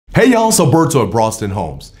Hey y'all, it's Alberto at Broston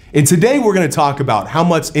Homes, and today we're going to talk about how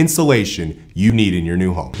much insulation you need in your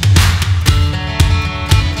new home.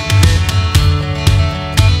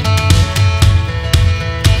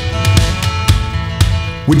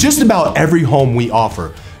 With just about every home we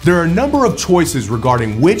offer, there are a number of choices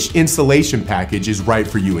regarding which insulation package is right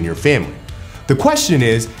for you and your family. The question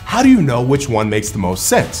is, how do you know which one makes the most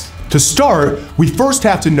sense? To start, we first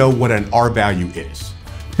have to know what an R value is.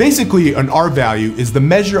 Basically, an R value is the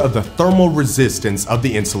measure of the thermal resistance of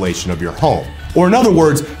the insulation of your home. Or in other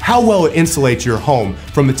words, how well it insulates your home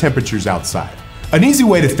from the temperatures outside. An easy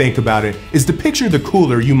way to think about it is to picture the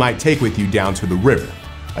cooler you might take with you down to the river.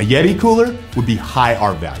 A Yeti cooler would be high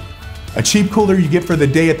R value. A cheap cooler you get for the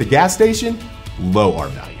day at the gas station, low R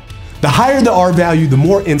value. The higher the R value, the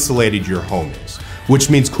more insulated your home is, which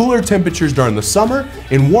means cooler temperatures during the summer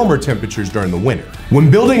and warmer temperatures during the winter. When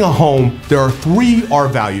building a home, there are 3 R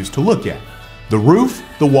values to look at: the roof,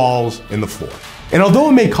 the walls, and the floor. And although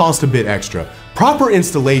it may cost a bit extra, proper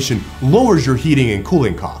installation lowers your heating and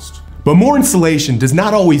cooling costs. But more insulation does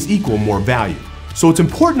not always equal more value. So it's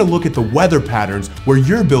important to look at the weather patterns where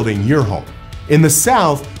you're building your home. In the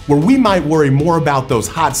South, where we might worry more about those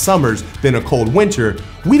hot summers than a cold winter,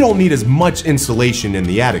 we don't need as much insulation in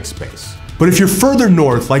the attic space. But if you're further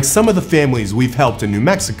north, like some of the families we've helped in New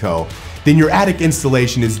Mexico, then your attic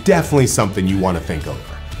installation is definitely something you want to think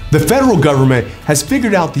over. The federal government has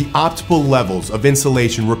figured out the optimal levels of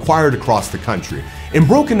insulation required across the country and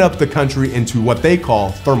broken up the country into what they call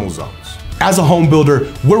thermal zones. As a home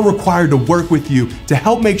builder, we're required to work with you to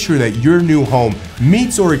help make sure that your new home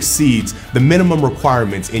meets or exceeds the minimum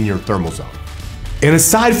requirements in your thermal zone. And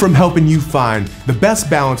aside from helping you find the best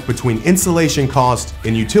balance between insulation costs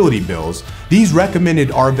and utility bills, these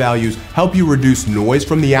recommended R values help you reduce noise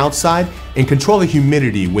from the outside and control the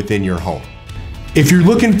humidity within your home. If you're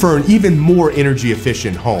looking for an even more energy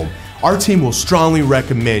efficient home, our team will strongly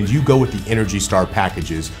recommend you go with the Energy Star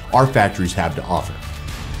packages our factories have to offer.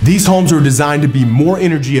 These homes are designed to be more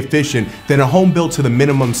energy efficient than a home built to the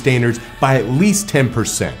minimum standards by at least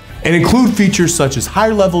 10%, and include features such as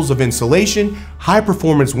higher levels of insulation, high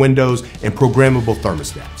performance windows, and programmable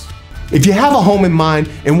thermostats. If you have a home in mind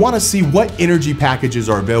and want to see what energy packages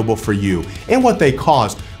are available for you and what they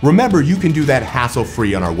cost, remember you can do that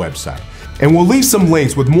hassle-free on our website. And we'll leave some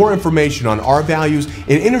links with more information on R values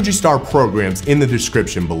and Energy Star programs in the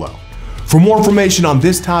description below. For more information on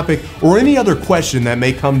this topic or any other question that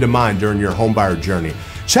may come to mind during your homebuyer journey,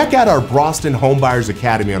 check out our Broston Homebuyers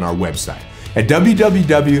Academy on our website at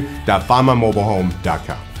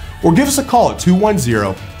www.findmymobilehome.com or give us a call at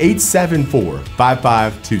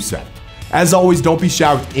 210-874-5527. As always, don't be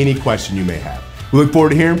shy with any question you may have. We look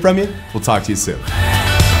forward to hearing from you. We'll talk to you soon.